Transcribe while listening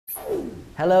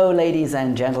Hello ladies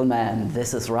and gentlemen,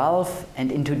 this is Ralph,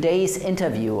 and in today's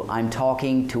interview I'm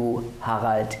talking to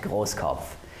Harald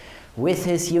Grosskopf. With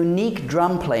his unique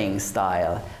drum playing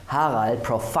style, Harald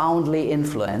profoundly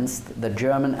influenced the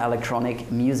German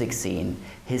electronic music scene.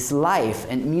 His life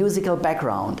and musical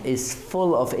background is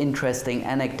full of interesting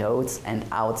anecdotes and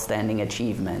outstanding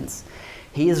achievements.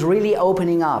 He is really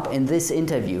opening up in this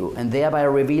interview and thereby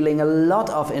revealing a lot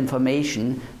of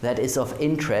information that is of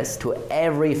interest to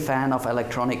every fan of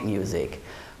electronic music.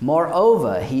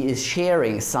 Moreover, he is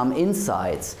sharing some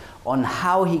insights on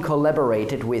how he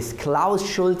collaborated with Klaus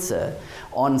Schulze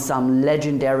on some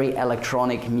legendary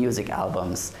electronic music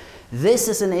albums. This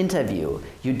is an interview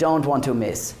you don't want to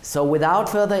miss. So without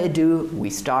further ado, we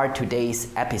start today's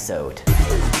episode.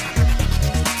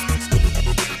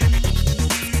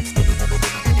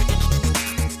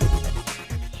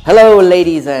 Hello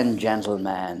ladies and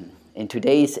gentlemen. In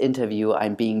today's interview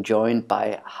I'm being joined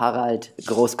by Harald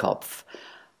Grosskopf.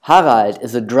 Harald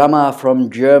is a drummer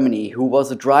from Germany who was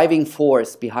a driving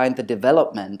force behind the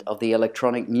development of the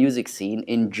electronic music scene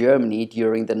in Germany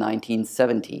during the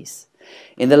 1970s.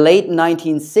 In the late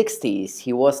 1960s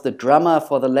he was the drummer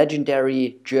for the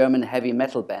legendary German heavy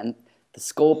metal band the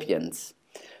Scorpions.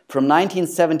 From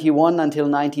 1971 until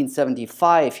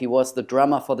 1975 he was the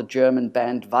drummer for the German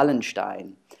band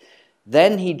Wallenstein.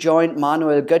 Then he joined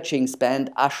Manuel Göttsching's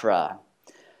band Ashra.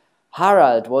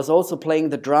 Harald was also playing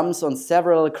the drums on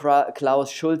several Klaus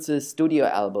Schulze studio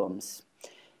albums.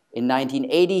 In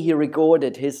 1980 he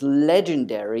recorded his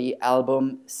legendary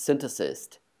album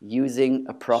Synthesist, using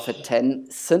a Prophet 10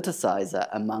 synthesizer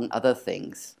among other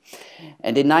things.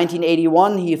 And in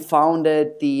 1981 he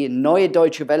founded the Neue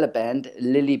Deutsche Welle band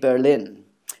Lilli Berlin.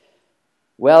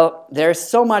 Well, there's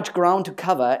so much ground to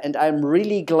cover, and I'm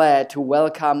really glad to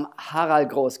welcome Harald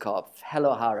Grosskopf.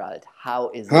 Hello, Harald. How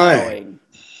is it going?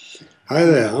 Hi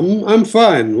there. I'm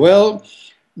fine. Well,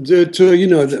 I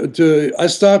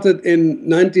started in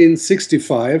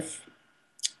 1965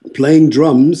 playing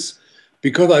drums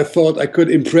because I thought I could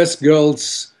impress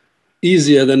girls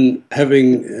easier than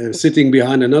having sitting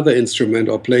behind another instrument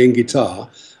or playing guitar.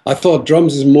 I thought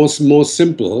drums is more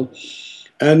simple.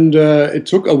 And it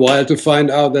took a while to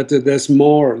find out that there's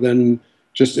more than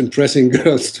just impressing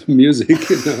girls to music,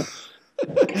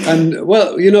 And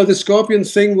well, the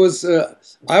Scorpions thing was,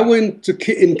 I went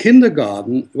in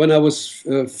kindergarten when I was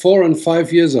 4 and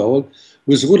 5 years old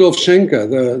with Rudolf Schenker,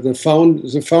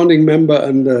 the founding member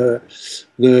and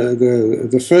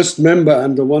the first member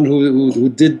and the one who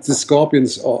did the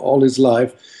Scorpions all his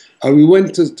life. We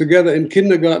went together in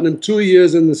kindergarten and 2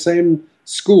 years in the same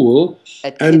school.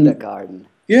 At kindergarten.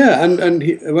 Yeah, and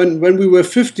when we were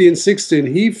 15, 16,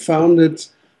 he founded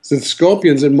the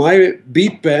Scorpions, and my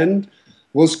beat band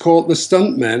was called the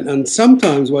Stuntman. And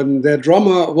sometimes when their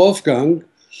drummer Wolfgang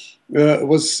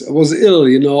was ill,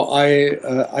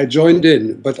 I joined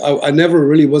in, but I never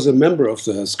really was a member of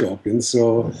the Scorpions.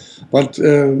 So, but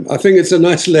I think it's a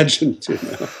nice legend.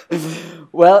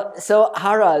 Well, so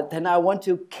Harald, then I want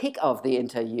to kick off the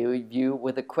interview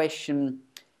with a question.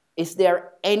 Is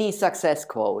there any success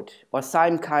quote or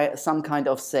some kind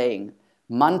of saying,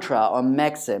 mantra or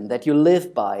maxim that you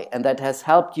live by and that has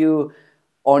helped you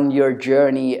on your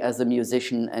journey as a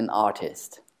musician and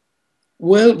artist?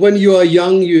 Well, when you are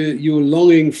young, you're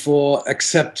longing for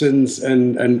acceptance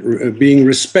and being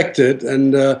respected.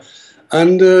 And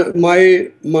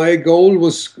my goal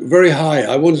was very high.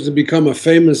 I wanted to become a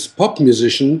famous pop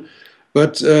musician,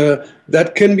 but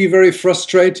that can be very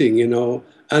frustrating,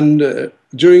 And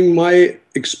during my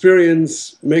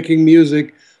experience making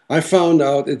music, I found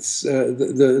out it's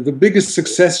the biggest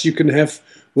success you can have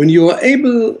when you are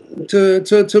able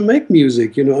to make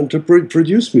music, and to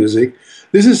produce music.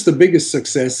 This is the biggest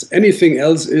success. Anything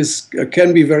else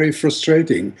can be very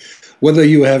frustrating, whether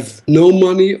you have no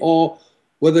money or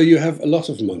whether you have a lot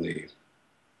of money.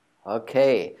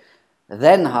 Okay,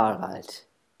 then Harald,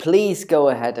 please go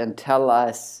ahead and tell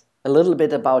us a little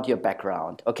bit about your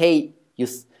background. Okay, you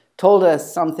told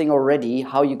us something already,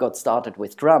 how you got started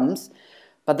with drums,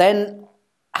 but then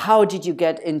how did you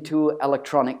get into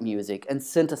electronic music and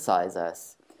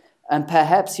synthesizers? And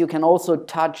perhaps you can also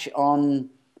touch on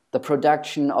the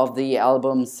production of the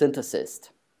album Synthesist.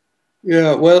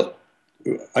 Yeah, well,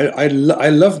 I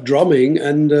love drumming,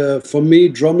 and for me,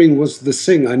 drumming was the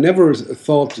thing. I never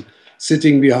thought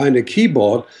sitting behind a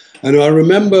keyboard. And I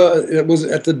remember it was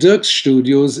at the Dierks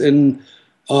studios in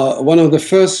one of the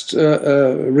first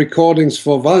recordings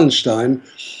for Wallenstein.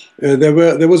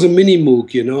 There was a mini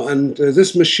Moog, and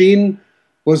this machine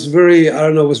was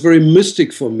very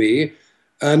mystic for me.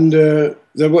 and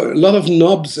there were a lot of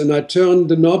knobs, and I turned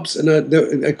the knobs, and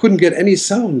I couldn't get any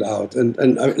sound out. And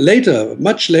later,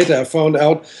 much later, I found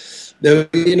out that,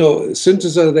 you know,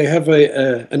 synthesizer, they have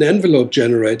an envelope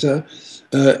generator,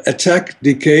 attack,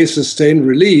 decay, sustain,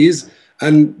 release,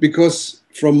 and because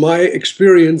from my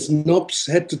experience, knobs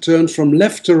had to turn from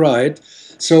left to right.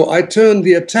 So I turned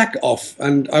the attack off,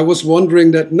 and I was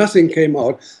wondering that nothing came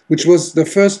out, which was the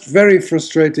first very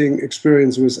frustrating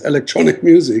experience with electronic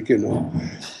music, you know.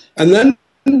 And then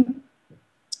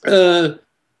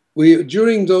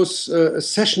during those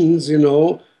sessions, you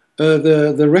know,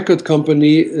 the record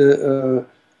company,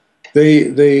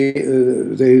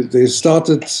 they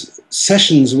started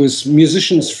sessions with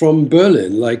musicians from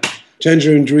Berlin, like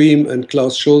Tangerine Dream and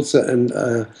Klaus Schulze and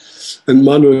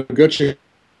Manuel Göttsching,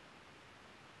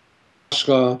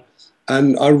 Ashra,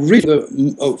 and I really,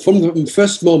 from the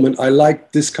first moment, I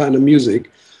liked this kind of music,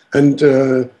 and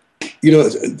you know,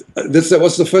 that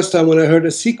was the first time when I heard a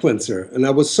sequencer, and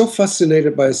I was so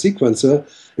fascinated by a sequencer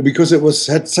because it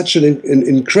had such an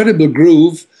incredible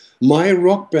groove. My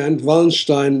rock band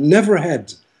Wallenstein never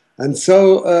had. And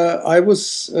so I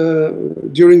was,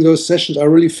 during those sessions, I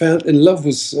really fell in love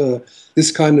with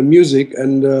this kind of music,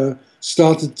 and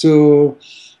started to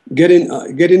get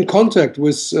in contact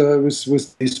with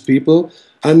these people.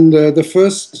 And the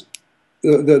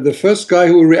first guy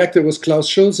who reacted was Klaus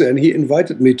Schulze, and he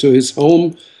invited me to his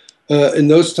home. In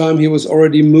those times, he was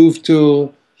already moved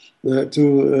to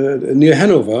near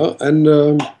Hanover, and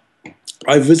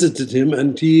I visited him,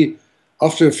 and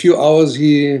after a few hours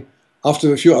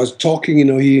talking, you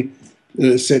know, he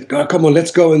said, "God, come on,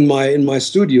 let's go in my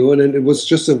studio." And then it was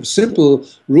just a simple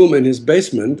room in his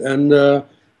basement, and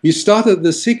he started the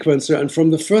sequencer. And from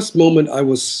the first moment, I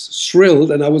was thrilled,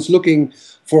 and I was looking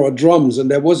for drums, and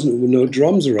there wasn't no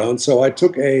drums around. So I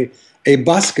took a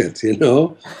basket, you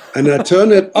know, and I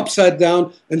turned it upside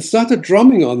down and started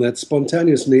drumming on that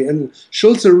spontaneously. And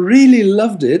Schulze really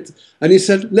loved it, and he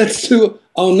said, "Let's do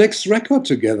our next record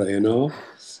together," you know.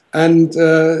 And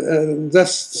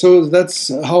that's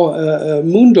how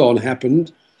Moondawn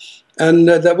happened, and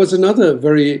that was another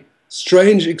very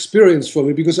strange experience for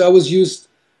me, because I was used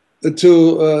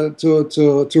to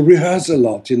rehearse a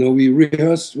lot. You know, we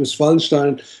rehearsed with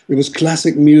Wallenstein. It was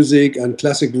classic music and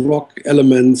classic rock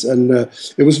elements, and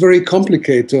it was very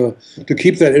complicated to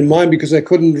keep that in mind, because I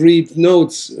couldn't read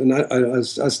notes, and I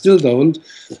still don't.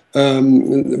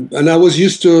 And I was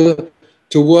used to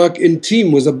work in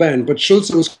team with a band, but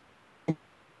Schulze was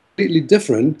completely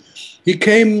different. He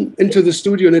came into the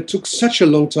studio, and it took such a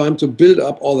long time to build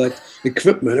up all that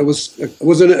equipment. It was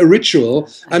a ritual,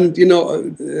 and you know,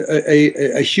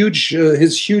 his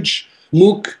huge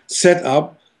Moog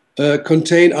setup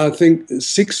contained, I think,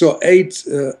 6 or 8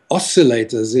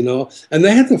 oscillators, you know, and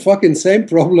they had the fucking same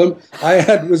problem I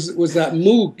had with that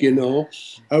Moog, you know.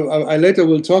 I later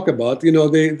will talk about, you know,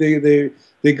 they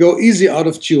go easy out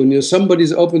of tune. You know,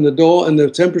 somebody's opened the door and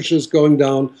the temperature is going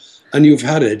down, and you've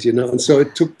had it, you know. And so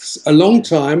it took a long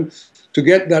time to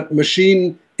get that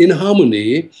machine in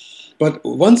harmony. But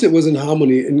once it was in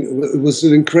harmony, it was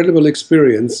an incredible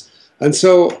experience. And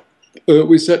so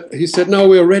he said, "No,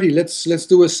 we're ready. Let's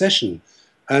do a session."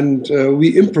 And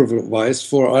we improvised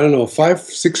for, I don't know,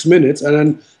 5-6 minutes, and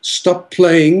then stopped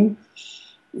playing.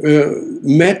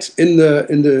 Met in the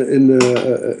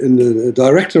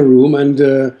director room, and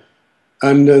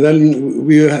then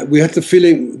we had the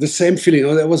same feeling.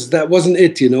 Oh, that wasn't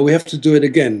it, you know. We have to do it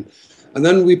again. And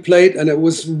then we played, and it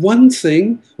was one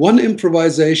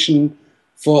improvisation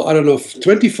for, I don't know,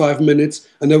 25 minutes,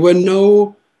 and there were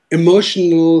no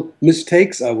emotional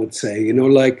mistakes, I would say, you know,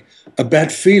 like a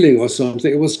bad feeling or something.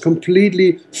 It was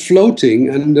completely floating,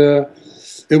 and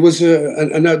it was,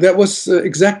 and that was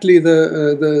exactly that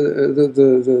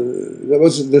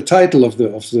was the title of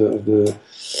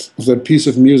that piece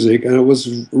of music, and it was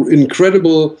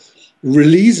incredible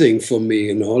releasing for me,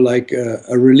 you know, like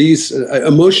a release,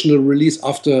 emotional release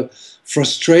after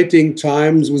frustrating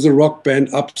times with a rock band,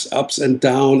 ups and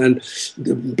down, and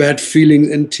bad feelings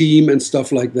in team and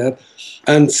stuff like that.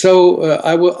 And so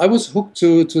I was hooked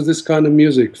to this kind of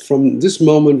music. From this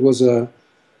moment was the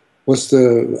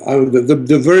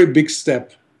very big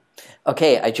step.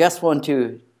 Okay, I just want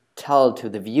to tell to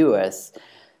the viewers,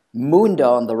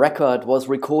 Moondawn, the record, was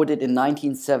recorded in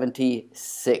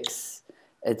 1976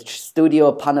 at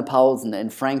Studio Pannepausen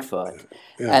in Frankfurt.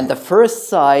 Yeah. And the first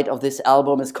side of this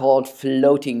album is called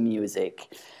Floating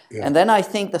Music. Yeah. And then I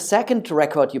think the second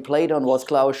record you played on was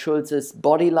Klaus Schulze's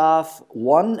Body Love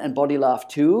 1 and Body Love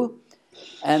 2.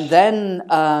 And then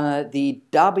the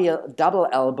double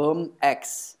album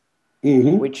X,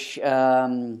 which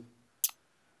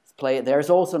play. There's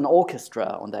also an orchestra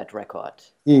on that record,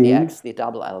 the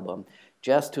double album.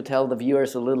 Just to tell the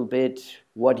viewers a little bit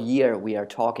what year we are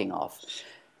talking of.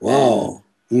 Wow.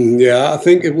 Yeah, I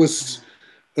think it was,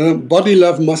 Body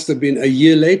Love must have been a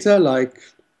year later, like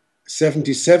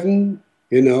 77,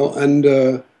 and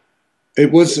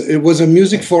it was a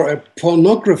music for a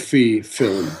pornography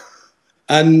film.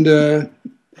 And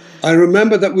I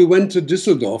remember that we went to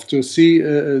Düsseldorf to see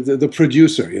the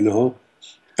producer,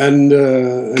 and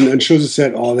Schulze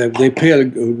said, "Oh, they pay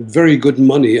very good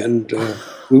money, and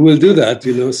we will do that,"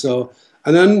 So,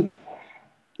 and then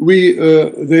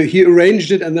he arranged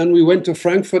it, and then we went to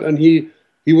Frankfurt, and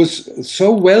he was so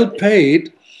well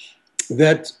paid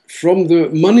that from the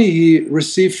money he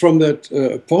received from that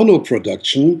porno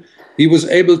production, he was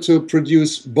able to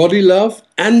produce Body Love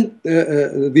and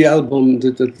the album,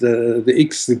 the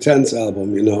X, the 10th album,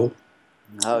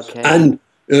 Okay. And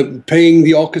paying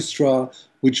the orchestra,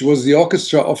 which was the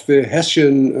orchestra of the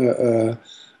Hessian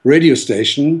radio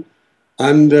station.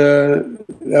 And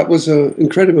that was an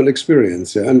incredible experience.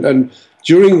 Yeah. And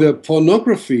during the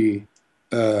pornography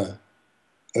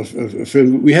film,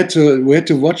 we had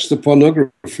to watch the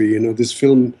pornography, this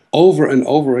film over and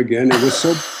over again.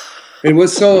 It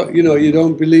was so, you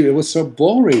don't believe it was so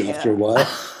boring after a while.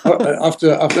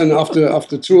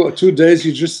 After 2 days,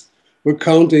 you just were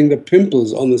counting the pimples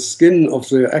on the skin of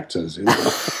the actors.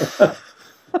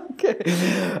 Okay.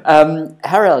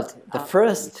 Harald, the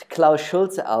first Klaus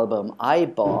Schulze album I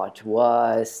bought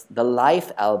was the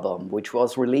live album, which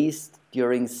was released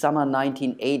during summer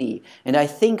 1980. And I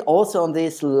think also on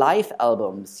these live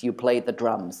albums you played the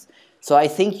drums. So I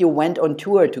think you went on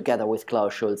tour together with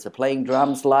Klaus Schulze, playing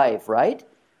drums live, right?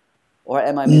 Or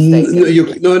am I mistaken?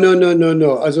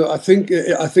 No. Also, I think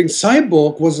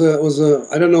Cyborg was a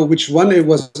I don't know which one it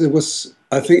was.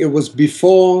 I think it was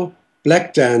before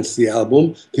Black Dance, the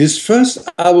album. His first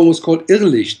album was called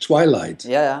Irrlicht, Twilight.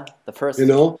 Yeah, the first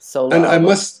solo and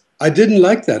album. I didn't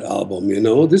like that album,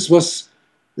 This was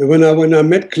when I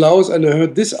met Klaus and I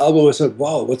heard this album, I said,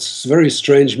 wow, what's very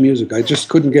strange music. I just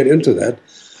couldn't get into that.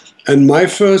 And my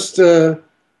first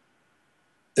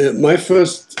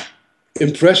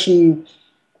impression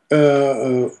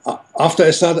after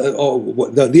I started,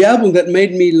 the album that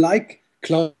made me like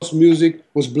Klaus music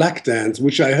was Black Dance,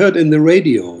 which I heard in the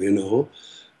radio,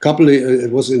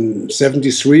 it was in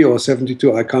 73 or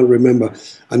 72, I can't remember.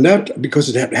 And that, because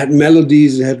it had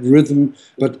melodies, it had rhythm,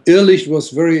 but Irrlicht was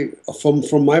very,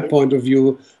 from my point of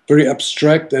view, very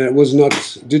abstract, and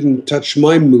it didn't touch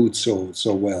my mood so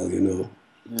well,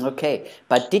 Okay,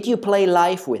 but did you play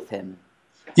live with him?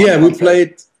 Yeah, we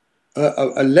played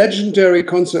a legendary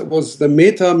concert, was the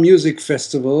Meta Music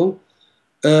Festival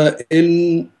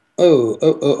in,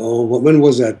 when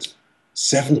was that?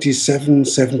 77,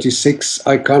 76,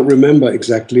 I can't remember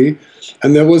exactly.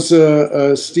 And there was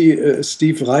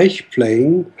Steve Reich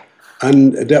playing,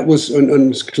 and that was,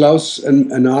 and Klaus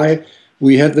and I,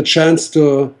 we had the chance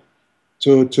to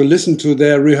listen to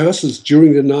their rehearsals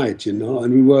during the night, and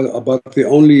we were about the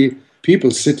only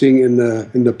people sitting in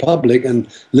the public and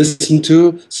listen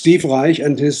to Steve Reich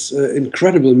and his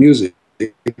incredible music,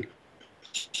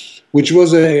 which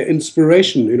was an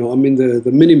inspiration,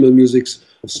 the minimal musics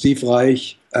of Steve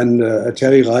Reich and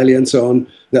Terry Riley and so on.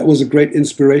 That was a great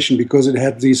inspiration because it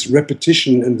had this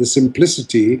repetition and the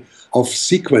simplicity of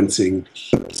sequencing.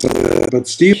 But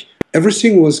Steve,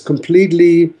 everything was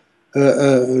completely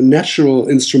natural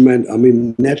instrument.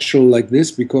 Natural like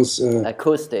this because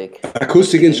acoustic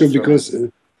instrument. Because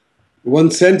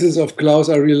one sentence of Klaus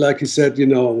I really like. He said,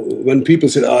 when people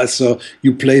said, "Oh, so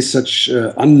you play such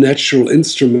unnatural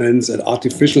instruments and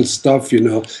artificial stuff,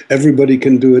 everybody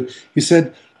can do it." He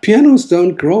said, "Pianos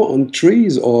don't grow on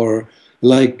trees, or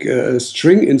like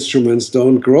string instruments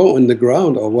don't grow on the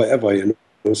ground or wherever."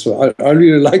 So I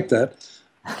really like that.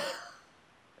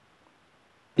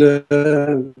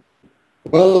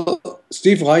 Well,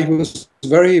 Steve Reich was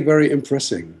very, very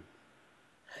impressive.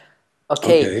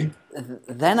 Okay.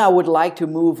 Then I would like to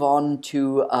move on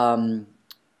to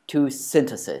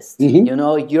Synthesist.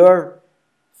 Your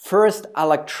first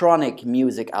electronic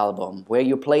music album, where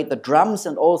you played the drums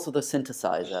and also the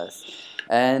synthesizers.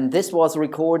 And this was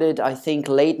recorded, I think,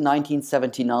 late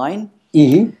 1979.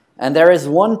 And there is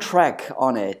one track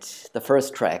on it, the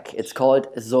first track. It's called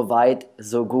So Weit,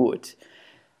 So Gut.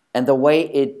 And the way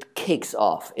it kicks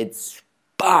off, it's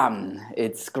bam!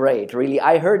 It's great, really.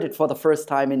 I heard it for the first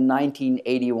time in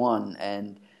 1981,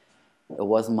 and it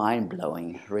was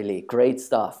mind-blowing, really. Great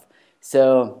stuff.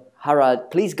 So, Harald,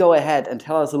 please go ahead and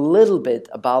tell us a little bit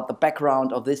about the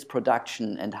background of this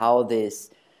production and how this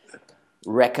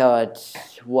record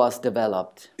was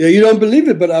developed? Yeah, you don't believe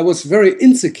it, but I was very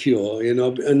insecure, you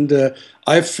know, and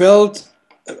I felt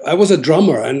I was a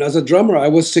drummer, and as a drummer, I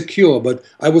was secure, but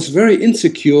I was very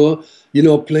insecure, you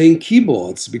know, playing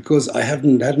keyboards because I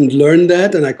hadn't learned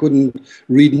that, and I couldn't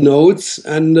read notes,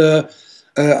 and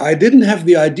I didn't have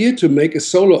the idea to make a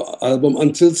solo album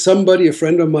until somebody, a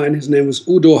friend of mine, his name was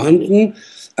Udo Hanken,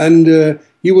 and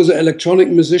he was an electronic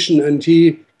musician, and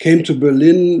he came to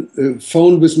Berlin,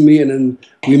 phoned with me, and then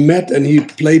we met, and he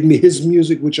played me his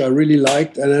music, which I really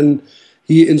liked, and then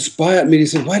he inspired me. He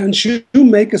said, "Why don't you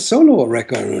make a solo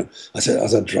record?" And I said,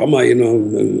 "As a drummer, you know,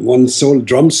 one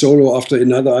drum solo after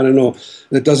another, I don't know,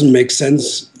 that doesn't make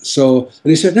sense." So, and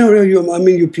he said, "No,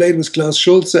 you played with Klaus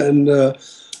Schulze and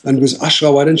with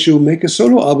Ashra. Why don't you make a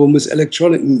solo album with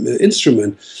electronic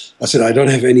instrument?" I said, "I don't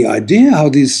have any idea how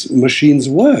these machines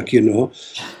work, you know."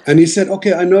 And he said,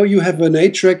 "Okay, I know you have an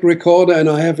 8-track recorder, and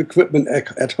I have equipment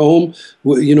at home.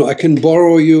 You know, I can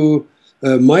borrow you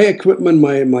my equipment,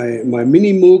 my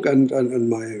mini Moog and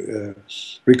my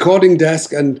recording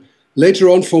desk, and later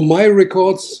on for my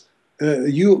records,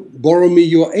 you borrow me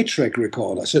your 8-track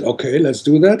recorder." I said, "Okay, let's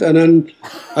do that." And then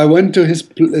I went to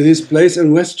his place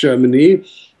in West Germany,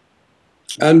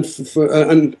 and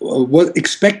was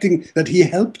expecting that he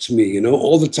helped me, you know,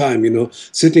 all the time, you know,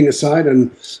 sitting aside and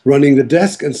running the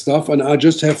desk and stuff, and I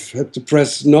just had to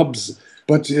press knobs.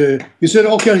 But he said,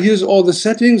 "Okay, here's all the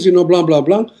settings, you know, blah blah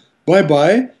blah. Bye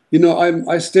bye. You know,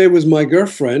 I stay with my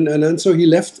girlfriend," and then so he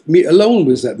left me alone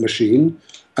with that machine,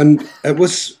 and it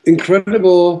was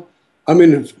incredible. I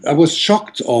mean, I was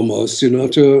shocked almost, you know,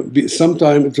 to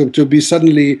be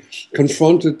suddenly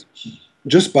confronted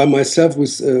just by myself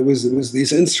with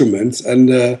these instruments,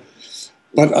 and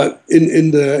but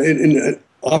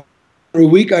after a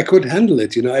week I could handle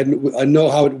it, you know. I know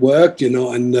how it worked, you know,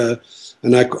 and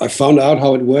I found out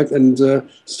how it worked, and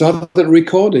started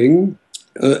recording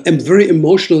and very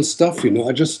emotional stuff, you know.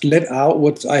 I just let out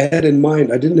what I had in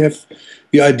mind. I didn't have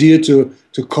the idea to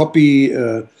copy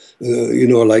you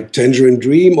know, like Tangerine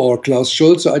Dream or Klaus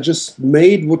Schulze. I just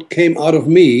made what came out of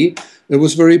me. It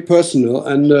was very personal,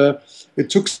 and it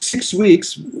took 6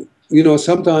 weeks, you know,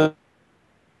 sometimes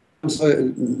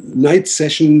night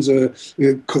sessions,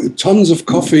 tons of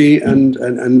coffee, and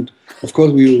of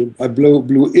course I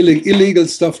blew illegal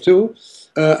stuff too,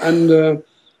 and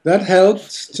that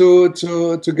helped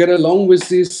to get along with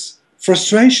these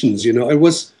frustrations. You know, it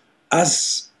was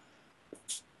as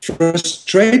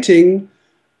frustrating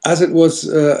as it was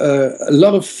a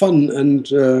lot of fun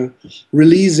and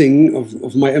releasing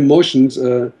of my emotions.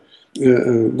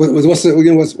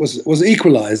 Was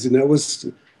equalized, you know. It was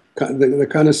the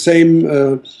kind of same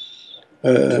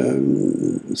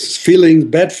feelings,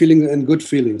 bad feelings and good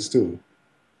feelings too.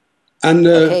 And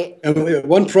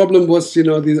one problem was, you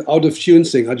know, the out of tune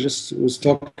thing. I just was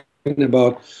talking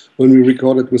about when we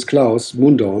recorded with Klaus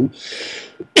Moondawn,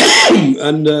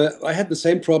 and I had the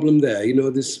same problem there. You know,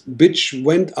 this bitch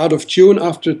went out of tune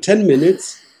after 10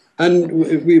 minutes, and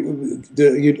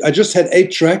I just had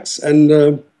 8 tracks, and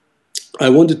I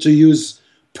wanted to use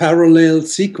parallel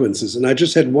sequences, and I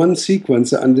just had one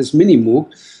sequencer and this mini Moog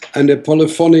and a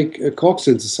polyphonic Korg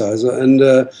synthesizer, and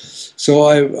so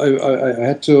I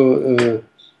had to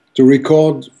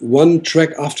record one track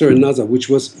after another, which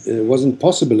wasn't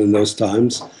possible in those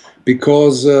times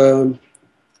because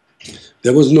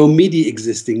there was no MIDI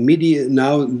existing. MIDI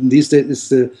now these days is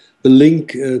the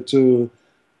link to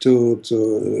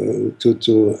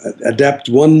adapt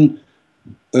one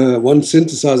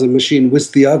synthesizer machine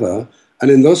with the other,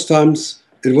 and in those times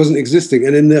it wasn't existing.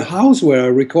 And in the house where I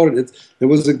recorded it, there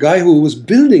was a guy who was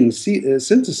building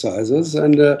synthesizers,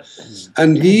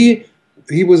 and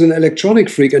he was an electronic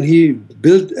freak, and he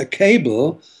built a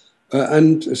cable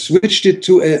and switched it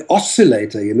to an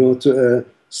oscillator, you know, to a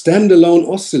standalone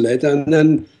oscillator, and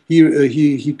then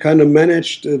he kind of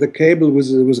managed the cable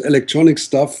with electronic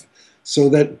stuff so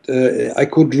that I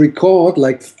could record,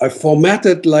 like I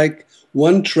formatted like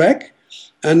one track,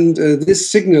 and this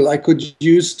signal I could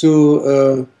use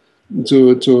to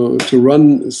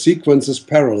run sequences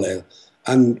parallel.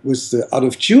 And with the out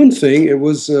of tune thing, it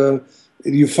was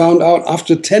you found out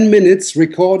after 10 minutes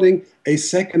recording a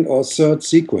second or third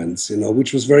sequence, you know,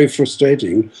 which was very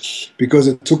frustrating because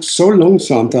it took so long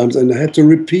sometimes, and I had to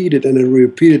repeat it and then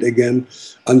repeat it again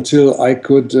until I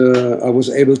was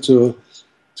able to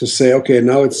say, okay,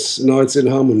 now it's in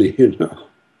harmony, you know.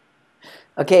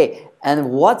 Okay.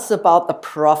 And what's about the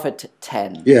Prophet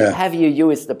 10? Yeah. Have you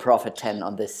used the Prophet 10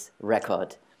 on this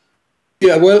record?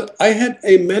 Yeah, well, I had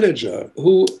a manager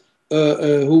who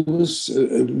was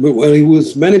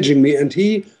managing me, and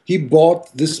he bought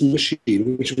this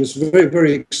machine, which was very,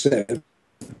 very expensive.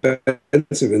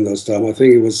 expensive in those times. I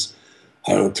think it was,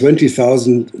 I don't know,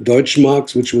 20,000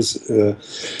 Deutschmarks, which was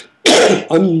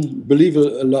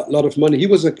unbelievable, a lot of money. He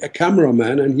was a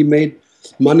cameraman, and he made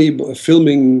money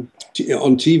filming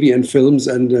on TV and films,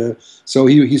 and so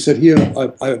he said, here,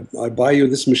 I buy you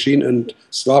this machine and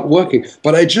start working.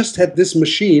 But I just had this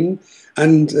machine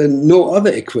and no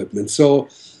other equipment, so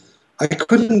I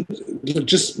couldn't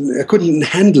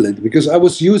handle it, because I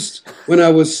was used, when I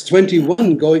was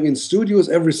 21, going in studios,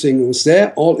 everything was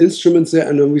there, all instruments there,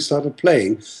 and then we started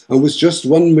playing. And it was just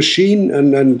one machine,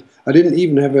 and I didn't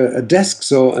even have a desk,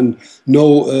 so, and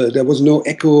no, there was no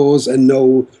echoes and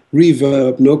no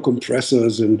reverb, no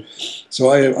compressors, and so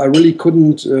I really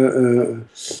couldn't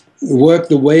work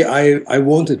the way I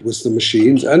wanted with the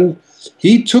machines. And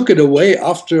he took it away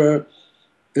after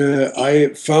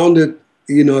I founded,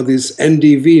 this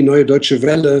NDW, Neue Deutsche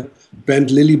Welle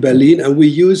band, Lilli Berlin, and we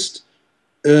used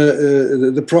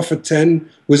the Prophet 10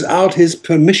 without his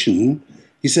permission.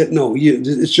 He said, no,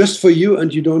 it's just for you,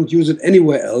 and you don't use it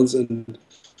anywhere else. And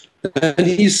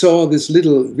he saw this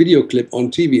little video clip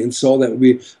on TV and saw that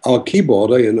our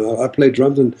keyboarder, I play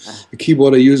drums, and the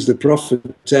keyboarder used the Prophet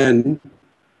 10,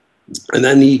 and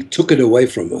then he took it away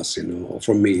from us, or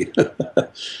from me.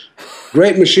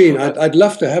 Great machine. I'd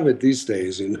love to have it these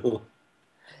days,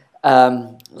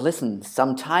 Listen,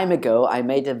 some time ago I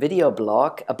made a video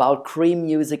blog about Cream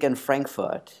Music in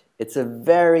Frankfurt. It's a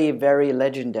very, very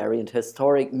legendary and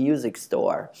historic music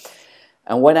store.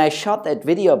 And when I shot that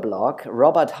video blog,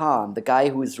 Robert Hahn, the guy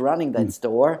who's running that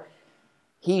store,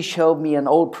 he showed me an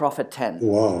old Prophet 10.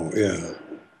 Wow, yeah.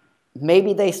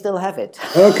 Maybe they still have it.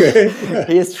 Okay.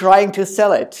 He is trying to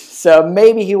sell it. So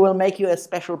maybe he will make you a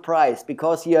special price,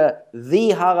 because you're the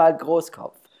Harald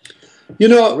Grosskopf.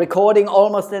 Recording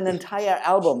almost an entire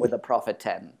album with a Prophet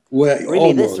 10. Well, really,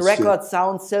 almost, this record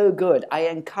sounds so good. I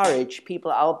encourage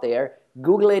people out there,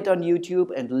 Google it on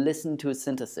YouTube and listen to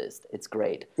Synthesist. It's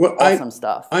great. Well, awesome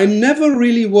stuff. I never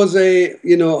really was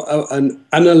an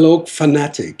analog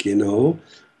fanatic, and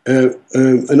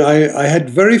I had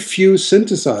very few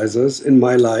synthesizers in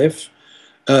my life.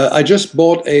 I just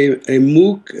bought a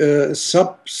Moog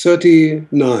Sub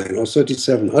 39 or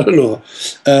 37, I don't know.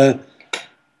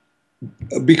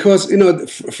 Because,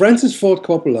 Francis Ford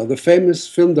Coppola, the famous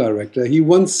film director, he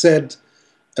once said,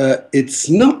 it's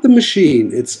not the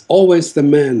machine, it's always the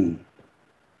man,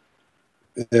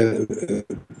 the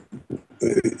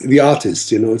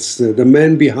artist, it's the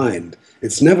man behind.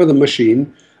 It's never the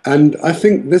machine. And I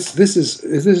think this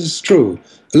is true.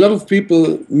 A lot of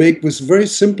people make with very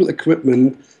simple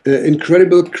equipment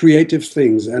incredible creative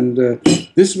things, and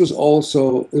this was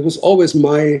always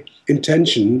my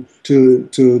intention to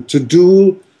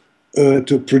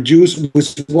produce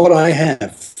with what I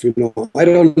have. I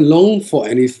don't long for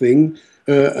anything,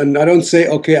 and I don't say,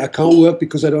 okay, I can't work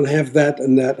because I don't have that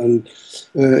and that, and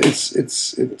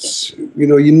it's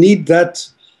you need that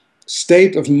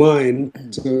state of mind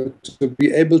to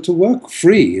be able to work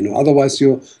free. Otherwise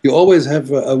you always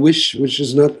have a wish which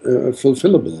is not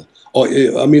fulfillable. Or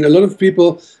I mean, a lot of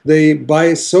people, they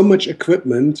buy so much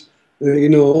equipment,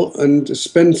 and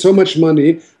spend so much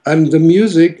money, and the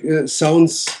music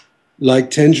sounds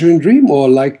like Tangerine Dream or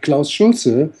like Klaus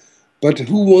Schulze, but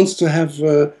who wants to have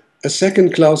a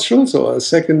second Klaus Schulze or a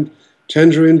second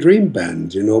Tangerine Dream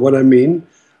band? You know what I mean?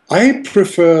 I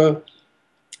prefer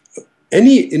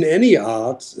in any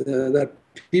art that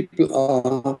people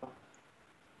are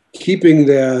keeping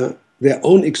their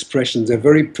own expression, their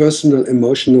very personal,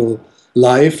 emotional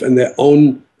life, and their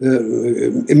own,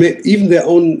 even their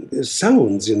own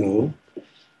sounds,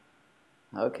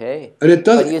 Okay. And it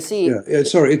does. But you see,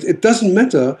 it doesn't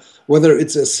matter whether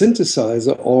it's a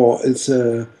synthesizer or it's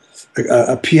a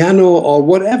piano or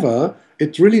whatever.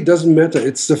 It really doesn't matter.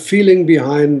 It's the feeling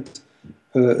behind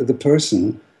the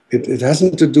person. It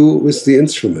hasn't to do with the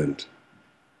instrument.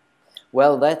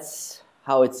 Well, that's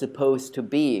how it's supposed to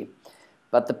be.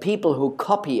 But the people who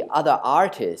copy other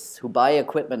artists, who buy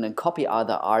equipment and copy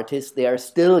other artists, they are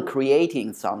still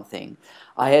creating something.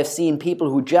 I have seen people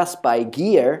who just buy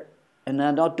gear and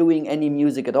are not doing any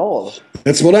music at all.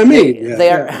 That's what I mean.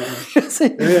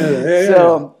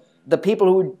 So the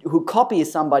people who copy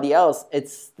somebody else,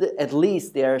 at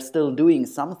least they are still doing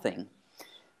something.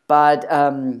 But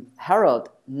Harald,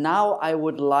 now I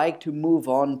would like to move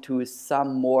on to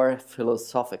some more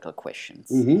philosophical questions.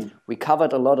 Mm-hmm. We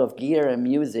covered a lot of gear and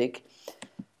music.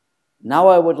 Now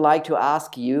I would like to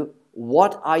ask you,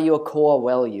 what are your core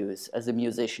values as a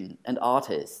musician and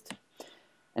artist?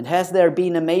 And has there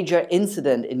been a major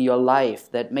incident in your life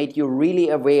that made you really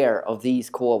aware of these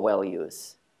core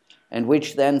values, and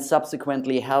which then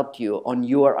subsequently helped you on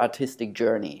your artistic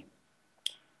journey?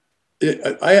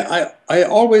 I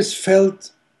always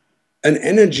felt an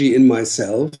energy in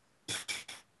myself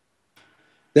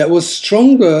that was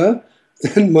stronger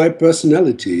than my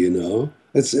personality, you know.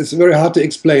 It's very hard to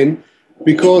explain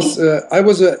because I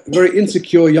was a very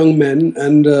insecure young man,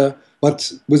 and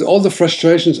but with all the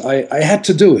frustrations, I had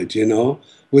to do it, you know.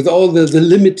 With all the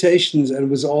limitations and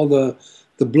with all the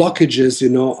blockages, you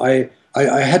know, I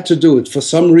had to do it for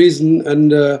some reason,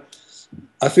 and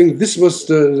I think this was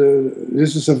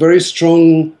this is a very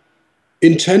strong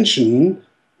intention,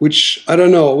 which I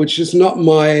don't know, which is not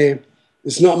my,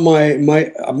 it's not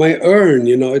my earn,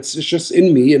 you know. It's just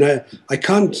in me, and I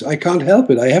can't help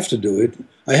it. I have to do it.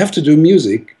 I have to do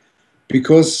music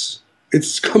because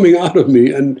it's coming out of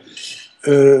me, and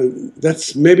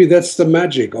that's the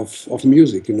magic of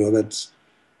music, you know. That's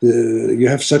you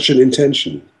have such an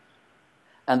intention,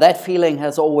 and that feeling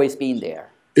has always been there.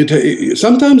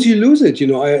 Sometimes you lose it, you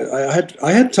know.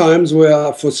 I had times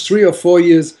where for 3 or 4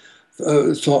 years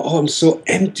thought, oh, I'm so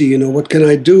empty, you know. What can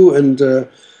I do? And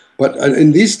but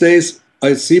in these days,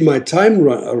 I see my time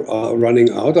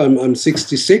running out. I'm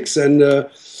 66, and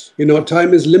you know,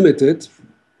 time is limited.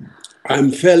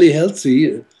 I'm fairly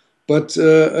healthy, but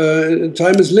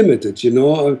time is limited, you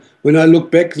know. When I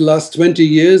look back the last 20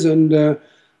 years, and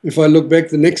if I look back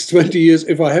the next 20 years,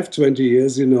 if I have 20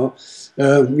 years, you know,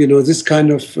 this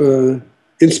kind of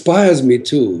inspires me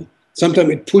too. Sometimes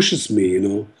it pushes me, you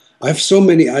know. I have so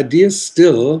many ideas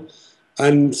still,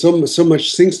 and so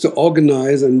much things to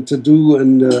organize and to do,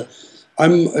 and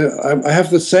I have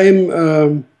the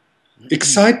same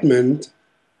excitement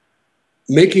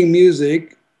making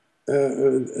music,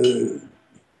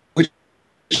 which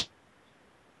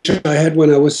I had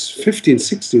when I was 15,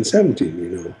 16, 17, you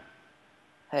know.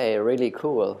 Hey, really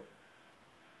cool.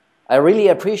 I really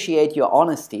appreciate your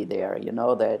honesty there, you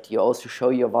know, that you also show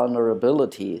your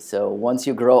vulnerability. So once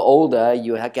you grow older,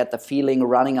 you get the feeling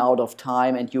running out of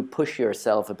time and you push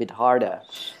yourself a bit harder.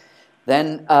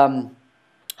 Then,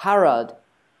 Harald,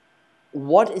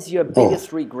 what is your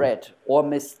biggest regret or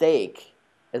mistake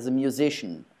as a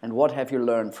musician, and what have you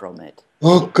learned from it?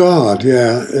 Oh, God,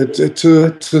 yeah.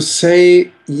 To say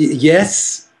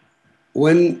yes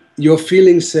when your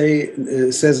feelings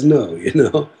says no, you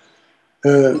know.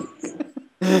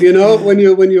 You know, when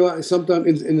you are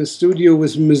sometimes in a studio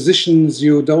with musicians,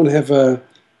 you don't have a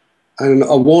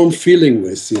warm feeling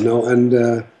with, you know,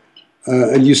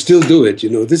 and you still do it, you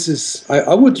know. This is,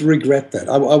 I would regret that.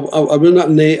 I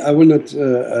will not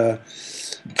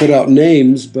put out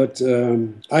names, but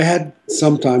I had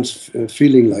sometimes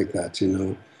feeling like that, you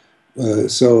know.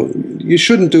 So you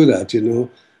shouldn't do that, you know.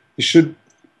 You should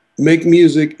make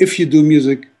music. If you do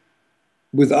music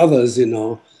with others, you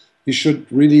know, you should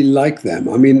really like them.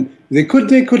 I mean, they could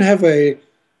have a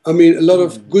lot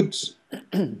of good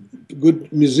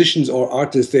musicians or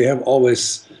artists. They have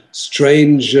always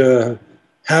strange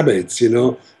habits, you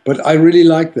know. But I really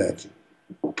like that.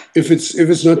 If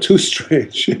it's not too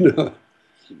strange, you know.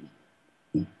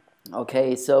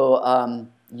 Okay, so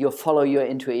you follow your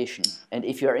intuition, and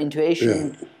if your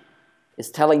intuition is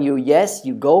telling you yes,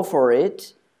 you go for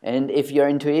it, and if your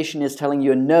intuition is telling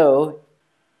you no,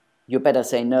 you better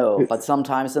say no. But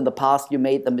sometimes in the past you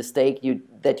made the mistake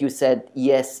that you said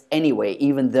yes anyway,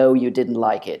 even though you didn't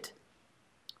like it.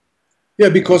 Yeah,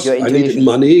 because I needed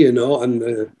money, you know, and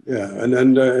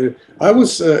I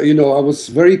was, you know, I was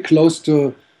very close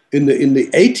to in the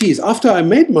 80s after I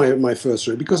made my first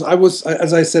record, because I was,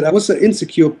 as I said, I was an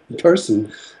insecure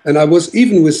person, and I was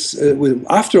even with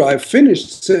after I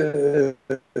finished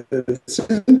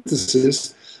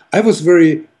Synthesist, I was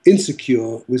very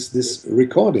insecure with these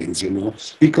recordings, you know,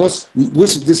 because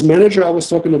with this manager I was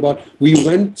talking about, we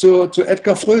went to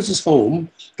Edgar Froese's home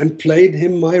and played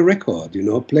him my record, you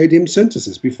know, played him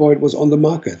Synthesist before it was on the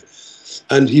market.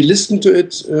 And he listened to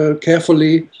it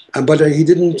carefully, but he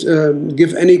didn't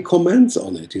give any comments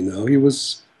on it, you know. He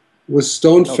was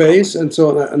stone-faced and so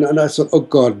on. And I thought, oh,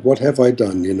 God, what have I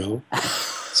done, you know?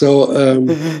 So,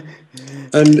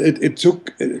 and it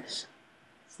took...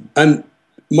 And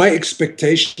my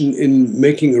expectation in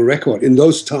making a record in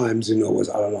those times, you know, was,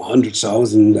 I don't know,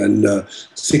 100,000 and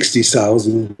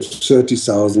 60,000,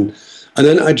 30,000. And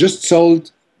then I just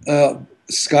sold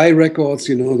Sky Records,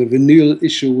 you know, the vinyl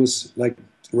issue was like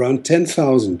around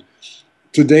 10,000.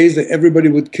 Today, everybody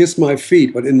would kiss my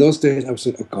feet, but in those days, I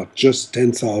said, oh, God, just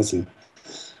 10,000.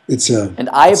 And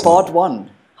I bought one,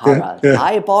 Harald. Yeah.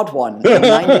 I bought one in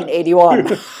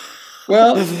 1981.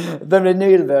 Well, the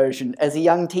vinyl version as a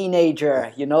young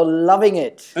teenager, you know, loving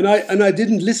it. And I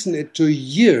didn't listen it to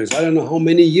years. I don't know how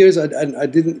many years I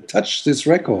didn't touch this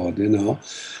record, you know.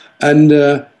 And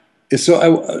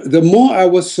so the more I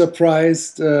was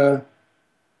surprised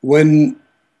when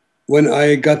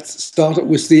I got started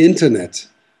with the internet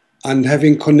and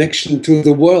having connection to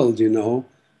the world, you know,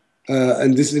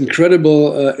 and this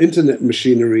incredible internet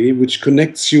machinery, which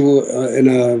connects you in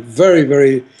a very,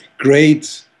 very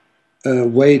great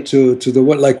way to the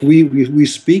world, like we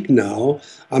speak now.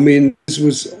 I mean, this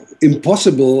was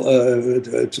impossible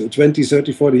 20,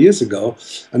 30, 40 years ago.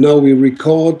 And now we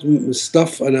record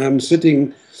stuff, and I'm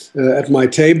sitting at my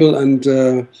table, and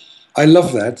I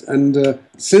love that. And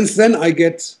since then, I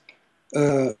get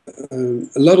a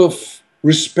lot of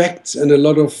respect and a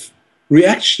lot of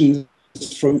reactions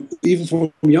from even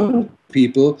from young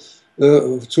people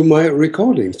to my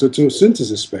recordings, to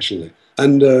Synthesist especially.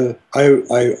 And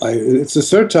it's the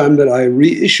third time that I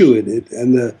reissued it.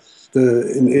 And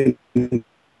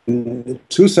in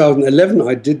 2011,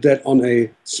 I did that on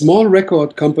a small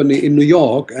record company in New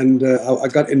York, and I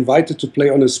got invited to play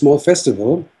on a small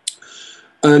festival,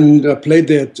 and played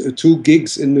there 2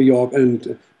 gigs in New York.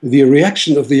 And the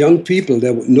reaction of the young people,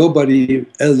 there was nobody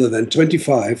elder than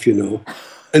 25, you know,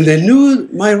 and they knew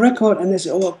my record, and they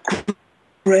said, "Oh,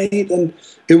 great!" And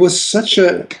it was such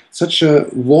a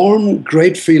warm,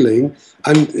 great feeling,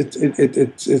 and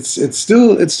it's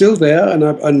still there.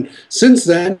 And since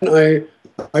then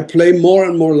I play more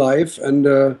and more live, and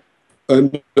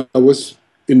I was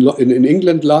in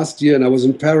England last year, and I was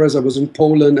in Paris, I was in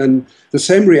Poland, and the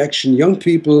same reaction. Young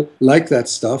people like that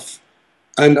stuff.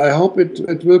 And I hope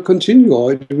it will continue,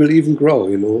 or it will even grow,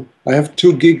 you know. I have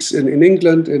 2 gigs in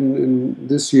England in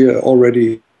this year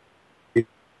already.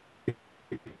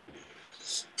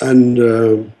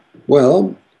 And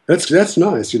well, that's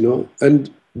nice, you know.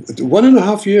 And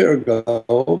 1.5 years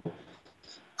ago,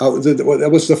 that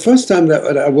was the first time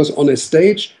that I was on a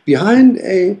stage behind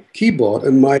a keyboard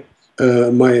and my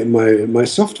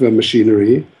software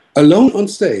machinery, alone on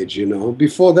stage, you know.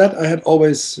 Before that, I had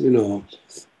always, you know,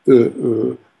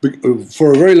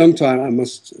 for a very long time, I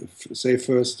must say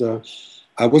first, I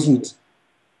wasn't.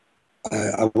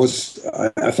 I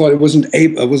thought it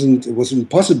wasn't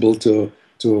possible to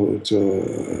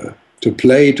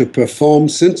play, to perform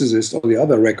Synthesist or the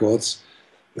other records.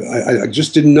 I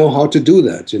just didn't know how to do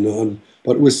that, you know.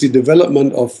 But with the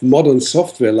development of modern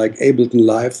software like Ableton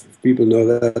Live, people know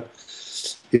that,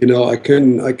 you know, I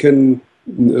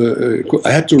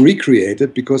had to recreate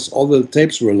it because all the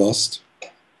tapes were lost.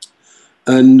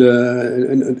 And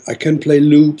I can play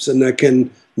loops, and I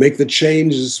can make the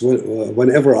changes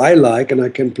whenever I like, and I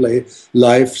can play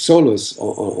live solos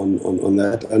on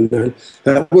that. And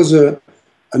that was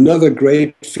another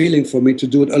great feeling for me to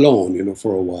do it alone, you know,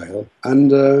 for a while.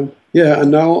 And yeah, and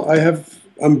now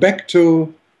I'm back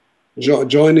to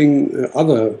joining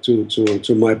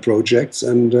to my projects.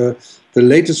 And the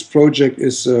latest project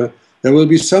is there will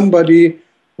be somebody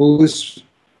who is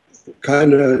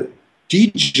kind of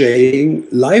DJing,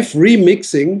 live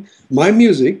remixing my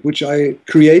music, which I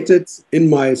created in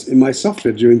my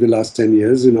software during the last 10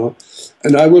 years, you know.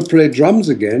 And I will play drums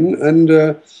again,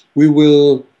 and we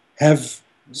will have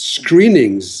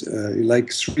screenings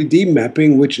like 3D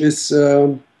mapping, which is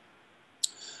a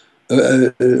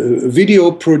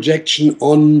video projection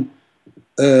on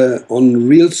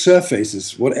real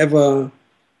surfaces, whatever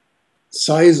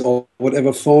size or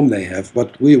whatever form they have.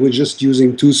 But we were just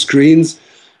using 2 screens.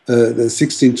 The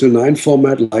 16:9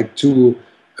 format, like 2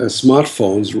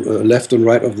 smartphones left and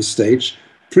right of the stage,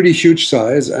 pretty huge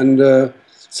size, and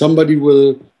somebody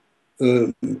will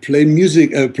play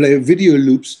video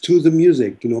loops to the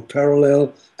music, you know,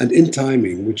 parallel and in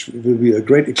timing, which will be a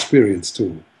great experience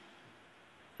too.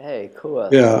 Hey, cool.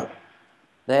 Yeah.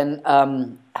 Then,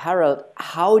 Harald,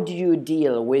 how do you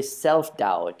deal with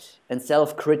self-doubt and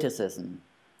self-criticism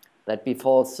that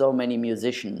befalls so many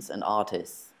musicians and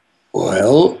artists?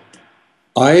 Well,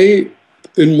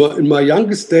 in my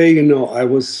youngest day, you know, I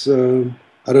was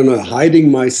I don't know,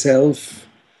 hiding myself,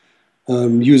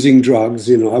 using drugs.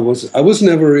 You know, I was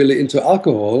never really into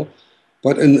alcohol,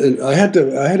 but I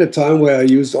had a time where I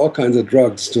used all kinds of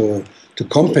drugs to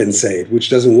compensate, which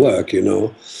doesn't work, you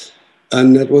know.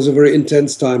 And that was a very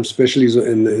intense time, especially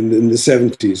in the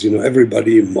 70s. You know,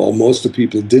 everybody, or most of the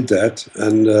people, did that,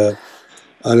 and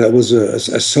it was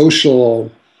a social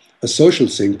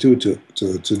thing too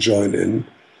to join in.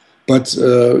 But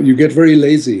you get very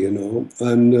lazy, you know.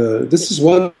 And this is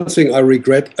one thing I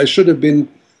regret. I should have been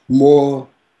more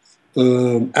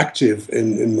active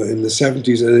in the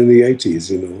 70s and in the 80s,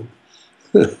 you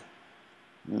know.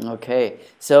 Okay.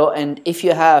 So, and if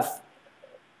you have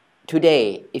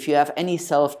today, if you have any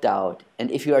self-doubt, and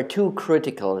if you are too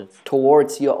critical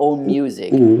towards your own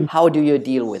music, how do you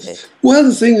deal with it? Well,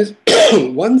 the thing is,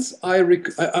 once I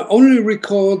only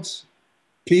record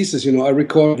pieces, you know, I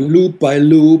record loop by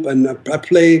loop, and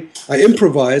I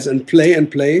improvise and play,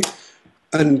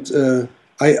 and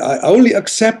I only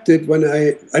accept it when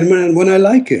I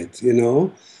like it, you know,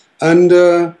 and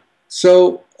so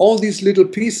all these little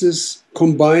pieces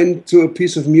combined to a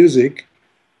piece of music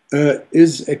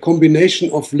is a combination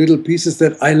of little pieces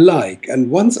that I like, and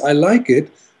once I like it,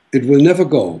 it will never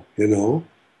go, you know.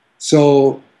 So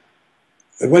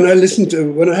when I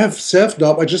have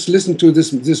self-doubt, I just listen to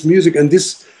this music, and this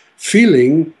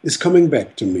feeling is coming back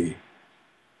to me,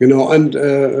 you know. And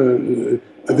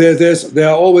there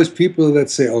are always people that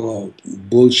say, "Oh,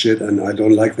 bullshit," and I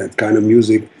don't like that kind of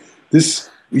music. This,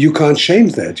 you can't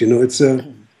change that, you know. It's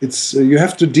you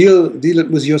have to deal it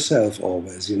with yourself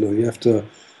always, you know. You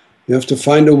have to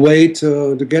find a way to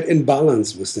get in balance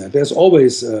with that. There's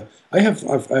always I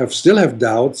still have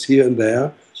doubts here and there,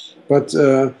 but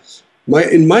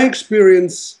in my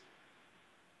experience,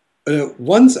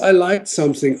 once I liked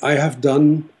something I have done,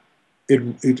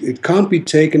 it can't be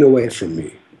taken away from me.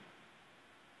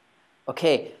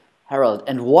 Okay, Harald,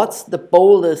 and what's the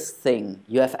boldest thing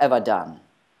you have ever done?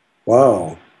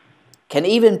 Wow. Can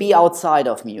even be outside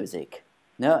of music,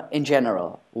 no? In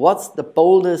general, what's the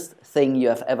boldest thing you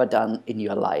have ever done in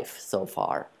your life so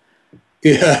far?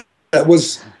 Yeah, that was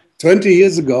 20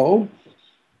 years ago,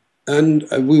 and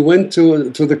we went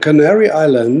to the Canary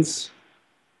Islands,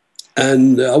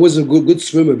 and I was a good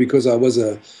swimmer because I was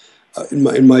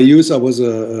in my youth I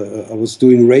was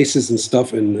doing races and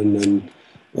stuff, and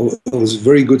I was a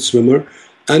very good swimmer.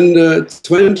 And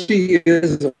 20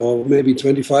 years or maybe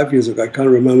 25 years ago, I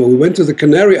can't remember, we went to the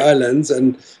Canary Islands,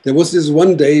 and there was this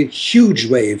one day huge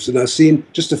waves, and I've seen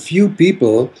just a few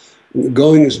people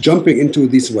jumping into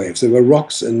these waves. There were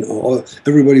rocks, and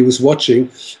everybody was watching.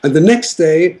 And the next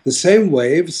day, the same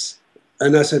waves,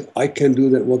 and I said, I can do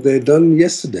that, what they done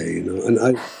yesterday, you know.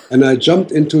 And I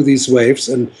jumped into these waves,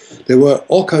 and there were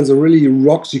all kinds of really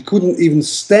rocks. You couldn't even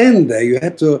stand there. You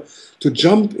had to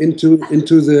jump into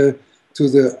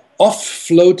the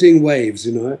off-floating waves,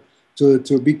 you know,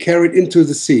 to be carried into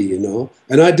the sea, you know.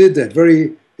 And I did that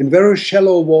in very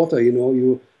shallow water, you know.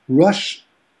 You rush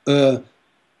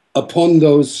upon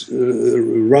those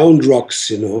round rocks,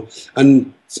 you know,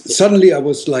 and suddenly I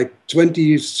was like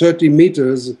 20, 30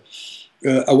 meters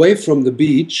away from the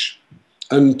beach,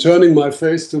 and turning my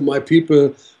face to my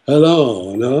people,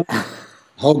 hello, you know,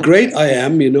 how great I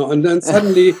am, you know. And then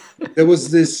suddenly there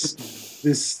was this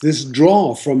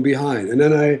draw from behind, and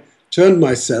then I turned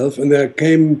myself, and there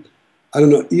came, I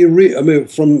don't know,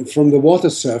 from the water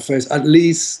surface, at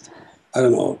least, I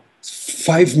don't know,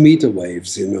 5 meter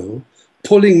waves, you know,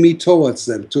 pulling me towards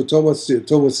them, towards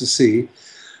the sea.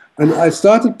 And I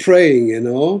started praying, you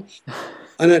know,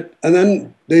 and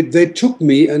then they took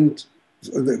me and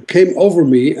came over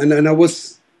me, and I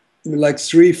was like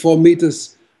 3-4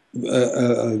 meters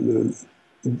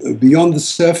beyond the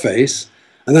surface.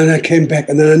 And then I came back,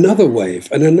 and then another wave,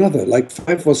 and another, like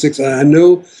 5 or 6. And I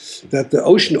know that the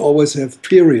ocean always have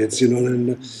periods, you know.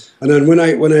 And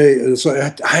then so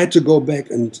I had to go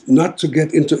back and not to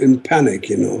get in panic,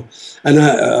 you know. And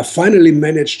I finally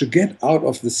managed to get out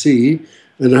of the sea,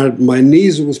 and my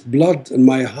knees was blood, and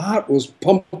my heart was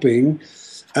pumping.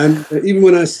 And even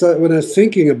when I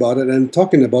thinking about it and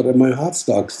talking about it, my heart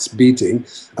starts beating,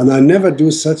 and I never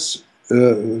do such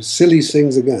silly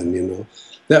things again, you know.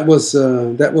 That was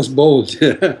bold.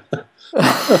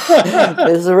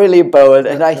 This is really bold,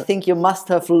 and I think you must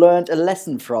have learned a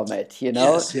lesson from it, you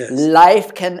know. Yes, yes.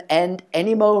 Life can end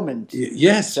any moment.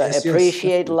 Yes, so yes,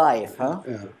 appreciate yes. life, huh?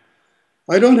 Yeah.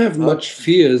 I don't have much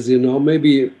fears, you know.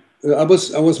 Maybe I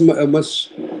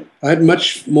had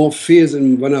much more fears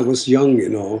when I was young, you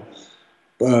know,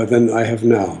 than I have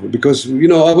now, because, you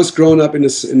know, I was growing up in the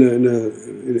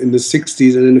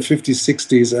 60s and in the 50s,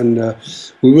 60s, and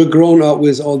we were grown up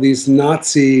with all these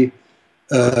Nazi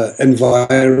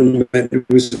environment,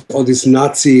 with all this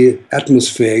Nazi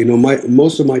atmosphere. You know,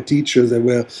 most of my teachers, they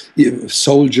were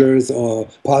soldiers or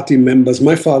party members.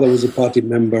 My father was a party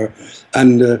member,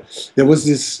 and there was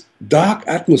this dark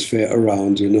atmosphere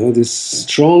around, you know, this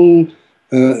strong,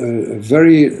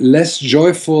 very less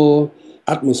joyful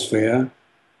atmosphere.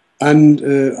 And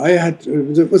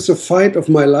it was a fight of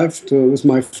my life with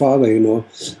my father, you know.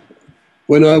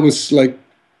 When I was like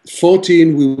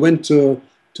 14, we went to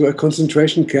a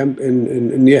concentration camp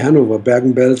in near Hanover,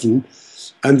 Bergen-Belsen.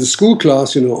 And the school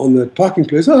class, you know, on the parking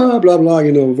place, blah, blah,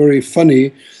 you know, very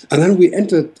funny. And then we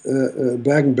entered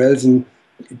Bergen-Belsen,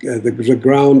 the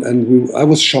ground, and I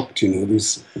was shocked, you know,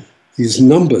 these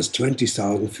numbers,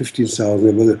 20,000, 15,000,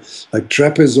 they were like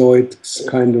trapezoid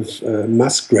kind of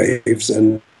mass graves,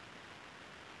 and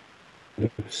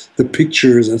the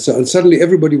pictures, and suddenly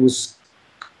everybody was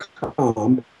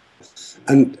calm.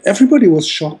 And everybody was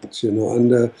shocked, you know,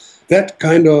 and that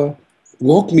kind of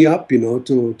woke me up, you know,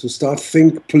 to start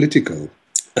think political.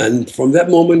 And from that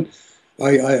moment,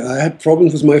 I had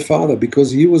problems with my father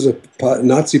because he was a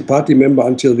Nazi party member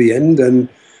until the end, and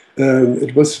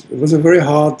it was a very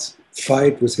hard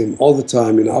fight with him all the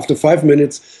time. You know, after 5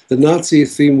 minutes, the Nazi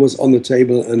theme was on the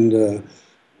table, and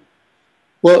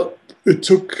well, it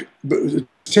took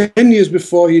 10 years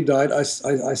before he died. I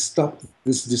stopped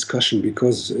this discussion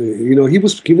because you know, he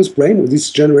was brainwashed. This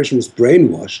generation was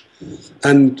brainwashed,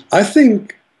 and I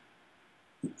think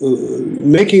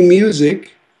making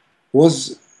music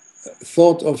was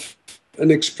thought of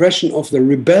an expression of the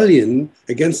rebellion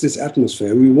against this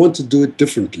atmosphere. We want to do it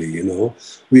differently, you know.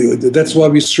 That's why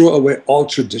we throw away all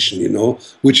tradition, you know,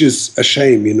 which is a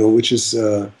shame, you know, which is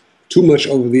too much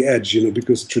over the edge, you know,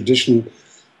 because tradition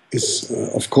is,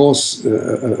 of course,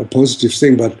 a positive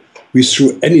thing, but we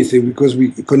threw anything because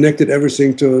we connected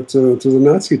everything to the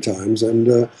Nazi times,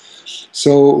 and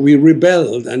so we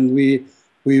rebelled, and we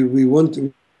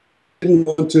didn't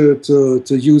want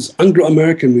to use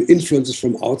Anglo-American influences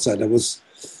from outside. That was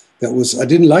I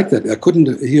didn't like that. I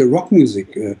couldn't hear rock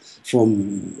music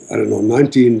from, I don't know,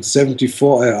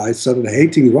 1974. I started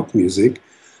hating rock music,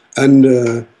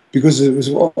 and because it was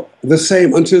all the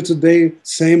same until today,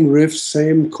 same riffs,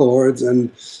 same chords,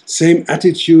 and same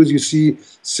attitude. You see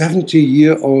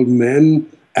 70-year-old men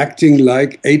acting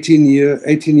like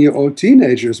 18-year-old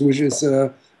teenagers, which is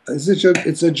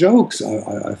it's a joke,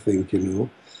 I think, you know.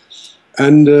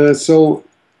 And so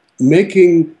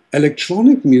making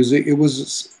electronic music, it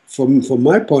was, from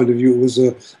my point of view, it was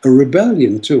a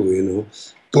rebellion too, you know,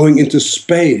 going into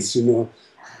space, you know,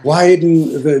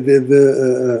 widen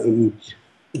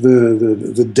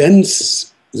the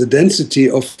density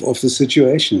of the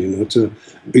situation, you know, to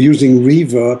using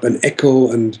reverb and echo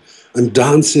and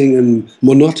dancing and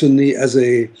monotony as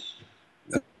a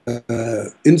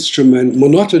instrument,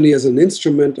 monotony as an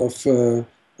instrument of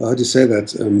how do you say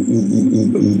that,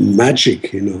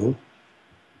 magic, you know,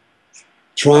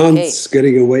 trance, Okay.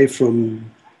 getting away from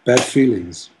bad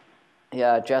feelings.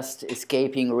 Yeah, just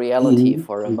escaping reality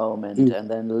for a moment, and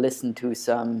then listen to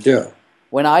some. Yeah.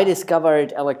 When I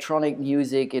discovered electronic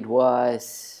music, it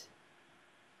was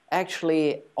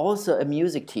actually also a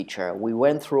music teacher. We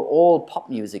went through all pop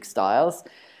music styles,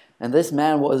 and this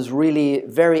man was really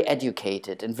very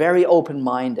educated and very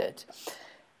open-minded.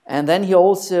 And then he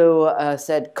also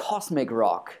said cosmic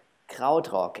rock,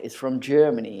 Krautrock, is from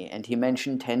Germany, and he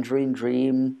mentioned Tangerine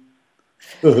Dream.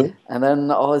 And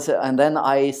then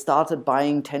I started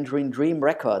buying Tangerine Dream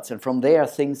records, and from there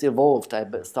things evolved. I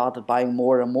started buying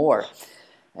more and more.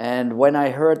 And when I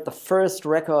heard the first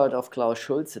record of Klaus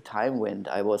Schulze, Time Wind,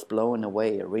 I was blown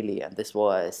away, really. And this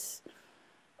was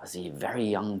a very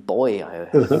young boy. I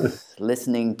was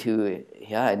listening to,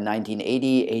 yeah, in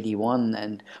 1980, 81.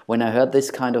 And when I heard this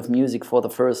kind of music for the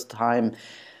first time,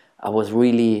 I was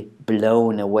really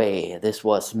blown away. This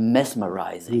was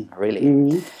mesmerizing,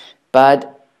 really.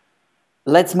 But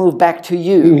let's move back to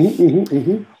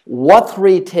you. What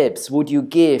 3 tips would you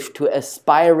give to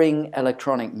aspiring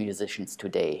electronic musicians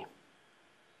today?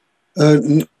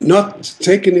 Not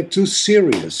taking it too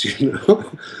serious, you know,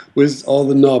 with all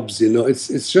the knobs, you know.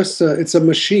 It's just it's a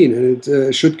machine, and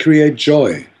it should create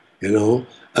joy, you know.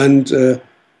 And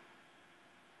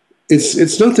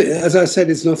it's not the, as I said,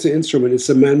 it's not the instrument; it's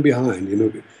the man behind. You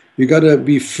know, you gotta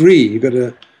be free. You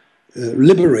gotta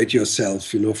liberate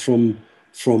yourself, you know, from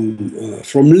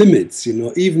limits, you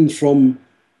know, even from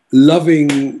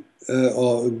loving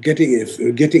or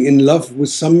getting in love with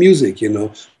some music, you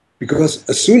know. Because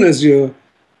as soon as you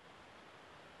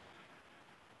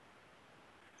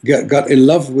got in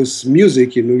love with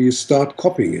music, you know, you start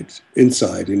copying it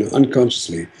inside, you know,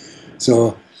 unconsciously.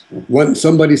 So when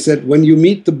somebody said, when you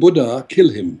meet the Buddha, kill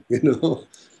him, you know.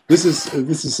 This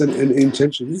is an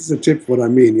intention. This is a tip, what I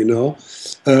mean, you know.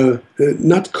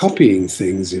 Not copying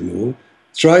things, you know.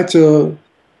 Try to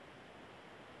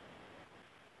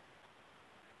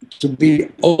be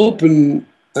open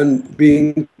and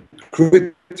being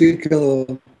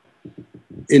critical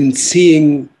in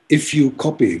seeing if you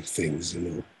copy things, you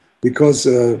know, because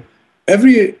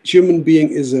every human being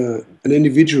is an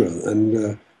individual,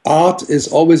 and art is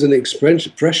always an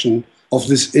expression of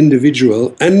this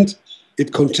individual, and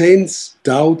it contains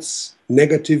doubts,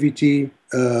 negativity,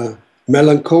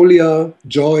 melancholia,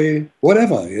 joy,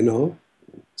 whatever, you know.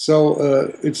 So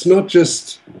it's not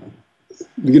just,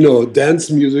 you know, dance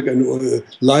music and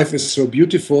life is so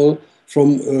beautiful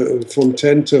from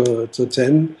 10 to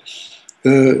 10.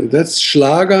 That's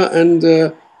Schlager, and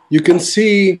you can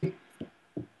see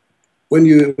when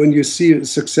you see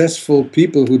successful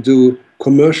people who do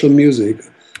commercial music,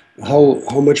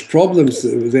 how much problems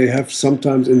they have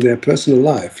sometimes in their personal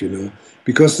life, you know,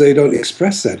 because they don't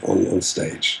express that on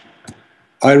stage.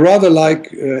 I rather like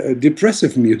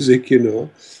depressive music, you know,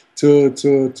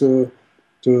 to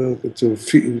I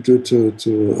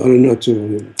don't know,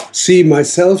 to see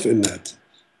myself in that,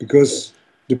 because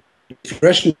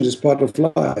depression is part of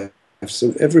life.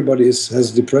 So everybody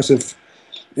has depressive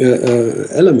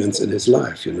elements in his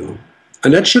life, you know,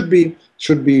 and that should be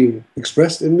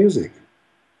expressed in music.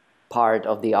 Part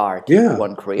of the art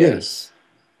one creates. Yes.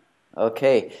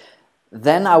 Okay.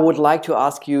 Then I would like to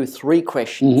ask you 3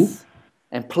 questions,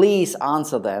 and please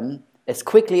answer them as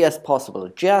quickly as possible.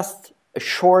 Just a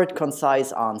short,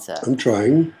 concise answer. I'm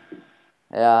trying.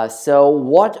 So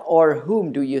what or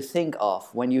whom do you think of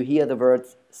when you hear the word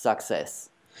success?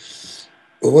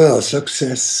 Well,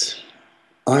 success.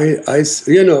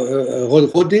 You know,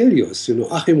 Rodelius, you know,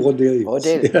 Achim Rodelius.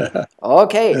 Rodelius. Yeah.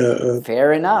 Okay,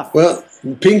 fair enough. Well,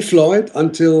 Pink Floyd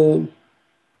until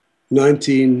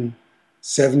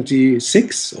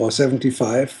 1976 or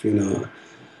 75, you know.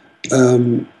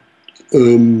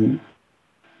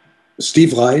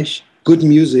 Steve Reich, good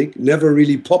music, never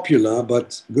really popular,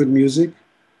 but good music.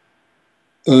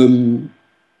 You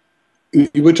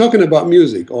were talking about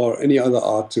music or any other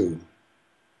art too?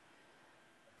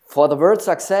 For the word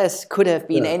success could have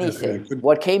been anything.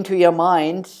 What came to your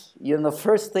mind, you know, the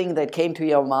first thing that came to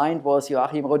your mind was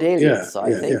Joachim Rodelius. So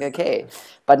I think, okay.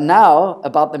 But now,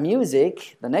 about the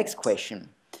music, the next question.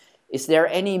 Is there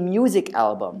any music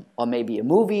album, or maybe a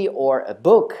movie or a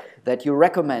book, that you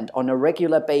recommend on a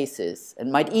regular basis and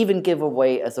might even give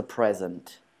away as a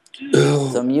present?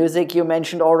 So music, you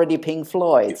mentioned already Pink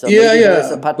Floyd. So maybe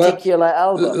there's a particular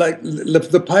album. Like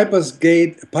the Pipers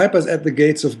at the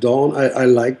Gates of Dawn, I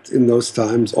liked in those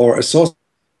times, or A Source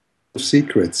of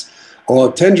Secrets,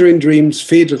 or Tangerine Dreams,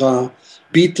 Fedra,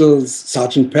 Beatles,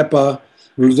 Sgt. Pepper,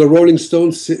 the Rolling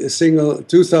Stones single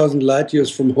 2000 Light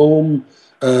Years from Home,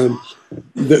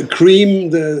 the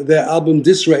Cream, their album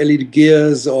Disraeli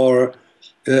Gears, or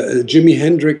Jimi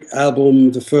Hendrix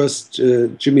album, the first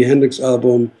Jimi Hendrix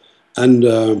album, and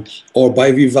or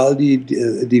by Vivaldi,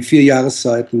 Die 4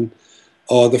 Jahreszeiten,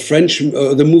 or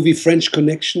the movie French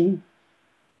Connection,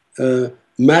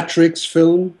 Matrix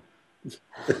film.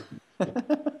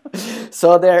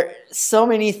 So there are so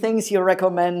many things you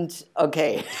recommend.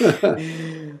 Okay.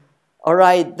 All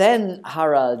right, then,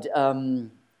 Harald,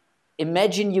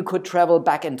 imagine you could travel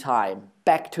back in time,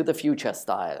 Back to the Future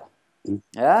style.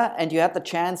 Yeah, and you had the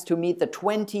chance to meet the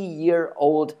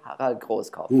 20-year-old Harald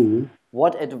Grosskopf.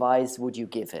 What advice would you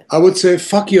give him? I would say,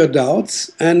 fuck your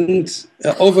doubts and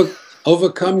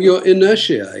overcome your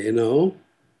inertia, you know.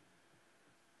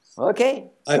 Okay,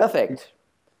 perfect.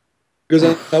 Because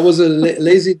I was a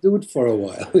lazy dude for a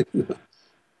while.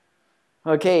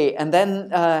 Okay, and then,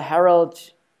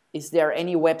 Harald, is there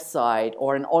any website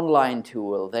or an online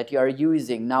tool that you are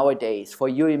using nowadays for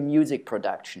your music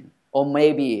production, or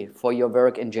maybe for your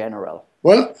work in general?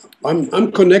 Well,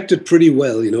 I'm connected pretty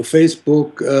well, you know,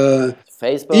 Facebook.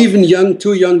 Facebook. Even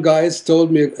two young guys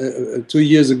told me 2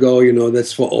 years ago, you know,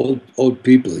 that's for old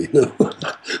people, you know.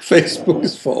 Facebook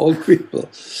is for old people.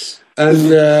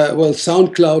 And well,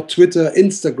 SoundCloud, Twitter,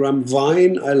 Instagram,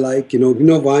 Vine, I like, you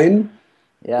know Vine?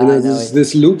 Yeah, you know, I know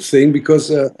this loop thing, because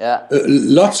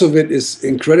lots of it is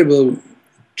incredible,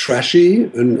 trashy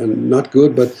and not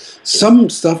good, but some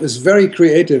stuff is very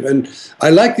creative, and I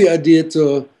like the idea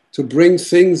to bring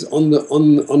things on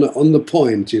the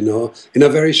point, you know, in a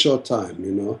very short time,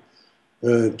 you know.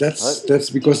 That's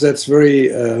because that's very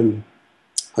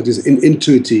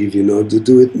intuitive, you know, to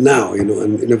do it now, you know,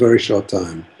 in a very short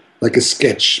time, like a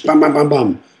sketch, bam, bam, bam,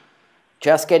 bam.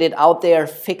 Just get it out there,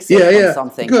 fix it on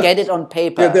something, get it on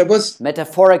paper.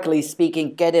 Metaphorically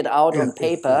speaking, get it out on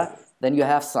paper, then you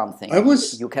have something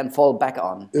you can fall back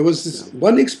on. There was this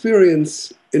one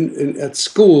experience at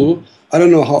school. I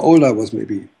don't know how old I was,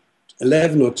 maybe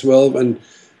 11 or 12, and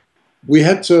we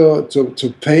had to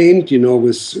paint, you know,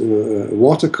 with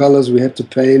watercolors. We had to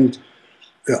paint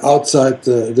outside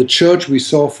the church we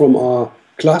saw from our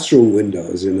classroom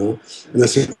windows, you know. And I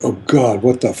said, oh God,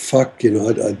 what the fuck, you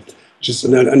know. I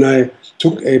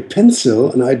took a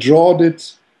pencil and I drawed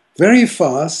it very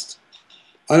fast,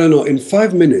 I don't know, in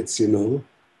 5 minutes, you know.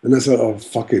 And I said, oh,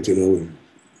 fuck it, you know,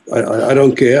 I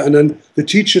don't care. And then the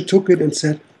teacher took it and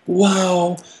said,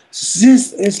 wow,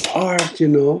 this is art, you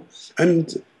know.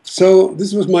 And so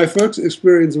this was my first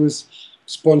experience with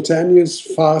spontaneous,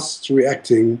 fast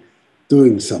reacting,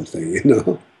 doing something, you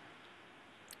know.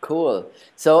 cool.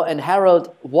 So, and Harald,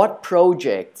 what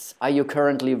projects are you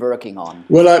currently working on?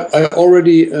 Well, I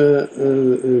already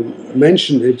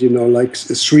mentioned it, like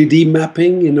 3D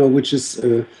mapping, which is,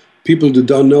 people who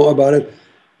don't know about it,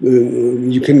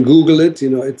 you can Google it,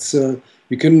 it's,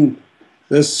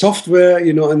 there's software,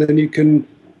 and then you can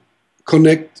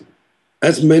connect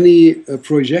as many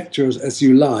projectors as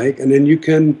you like, and then you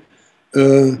can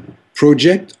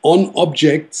project on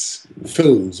objects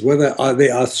films, whether they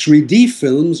are 3D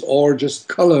films or just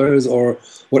colors or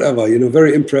whatever,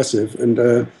 very impressive.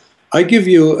 And I give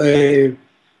you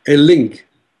a link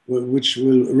which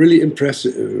will really impress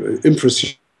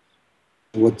you.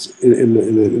 What's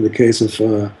in the case of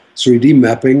 3D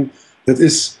mapping, that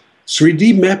is 3D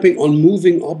mapping on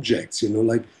moving objects,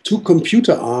 like two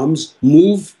computer arms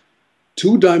move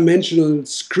two-dimensional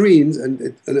screens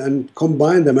and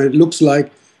combine them, and it looks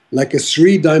like a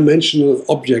three-dimensional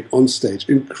object on stage.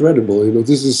 Incredible,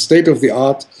 this is state of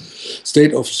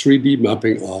 3D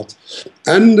mapping art.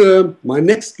 And my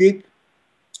next gig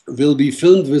will be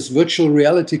filmed with virtual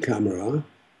reality camera.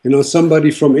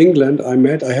 Somebody from England I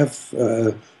met. I have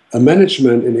a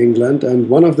management in England, and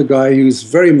one of the guy who's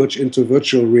very much into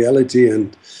virtual reality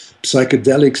and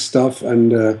psychedelic stuff,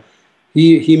 and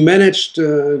he managed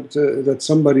that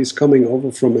somebody's coming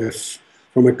over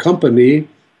from a company,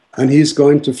 and he's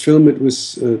going to film it with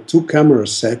 2 camera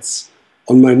sets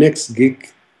on my next gig,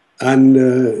 and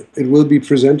it will be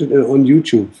presented on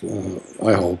YouTube,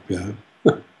 I hope, yeah.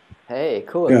 Hey,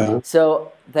 cool. Yeah.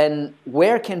 So then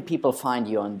where can people find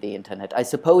you on the internet? I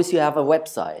suppose you have a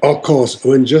website. Of course,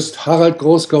 just Harald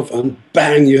Grosskopf, and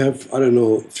bang, you have,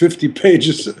 50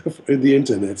 pages in the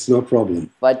internet, it's no problem.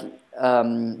 But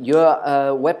your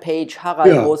webpage,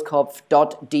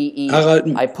 haraldgrosskopf.de.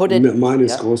 I put it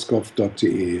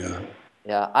Grosskopf.de, yeah.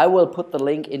 Yeah, I will put the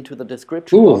link into the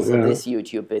description box of this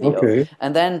YouTube video. Okay.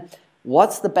 And then,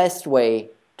 what's the best way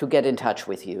to get in touch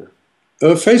with you?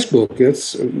 Facebook,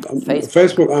 yes.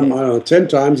 Facebook, okay. 10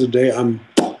 times a day I'm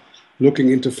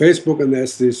looking into Facebook, and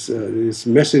there's this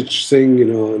message thing,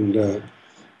 and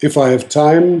if I have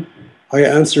time, I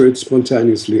answer it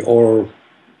spontaneously, or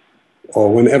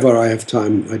whenever I have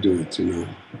time, I do it,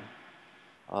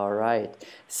 All right.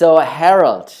 So,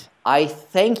 Harald, I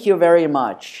thank you very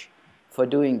much for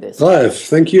doing this. Ralph,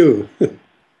 thank you.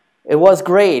 It was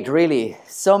great, really.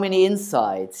 So many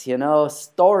insights,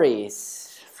 stories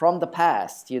from the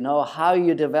past, how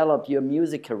you developed your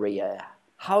music career,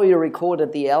 how you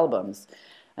recorded the albums.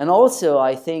 And also,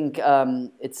 I think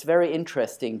it's very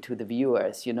interesting to the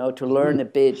viewers, to learn a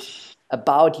bit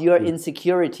about your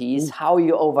insecurities, how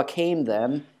you overcame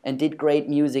them and did great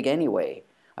music anyway.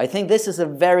 I think this is a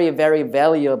very, very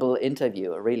valuable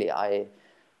interview, really. I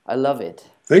love it.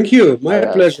 Thank you. My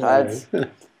pleasure.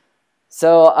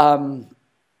 So,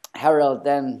 Harald,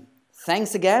 then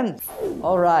thanks again.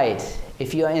 All right.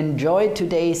 If you enjoyed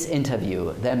today's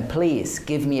interview, then please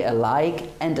give me a like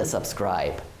and a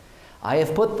subscribe. I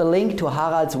have put the link to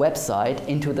Harald's website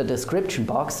into the description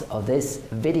box of this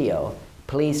video.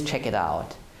 Please check it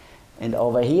out. And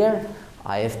over here,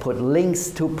 I have put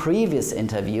links to previous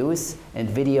interviews and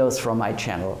videos from my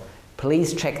channel.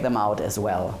 Please check them out as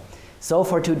well. So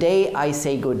for today, I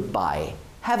say goodbye.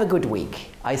 Have a good week.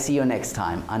 I see you next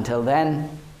time. Until then,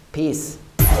 peace.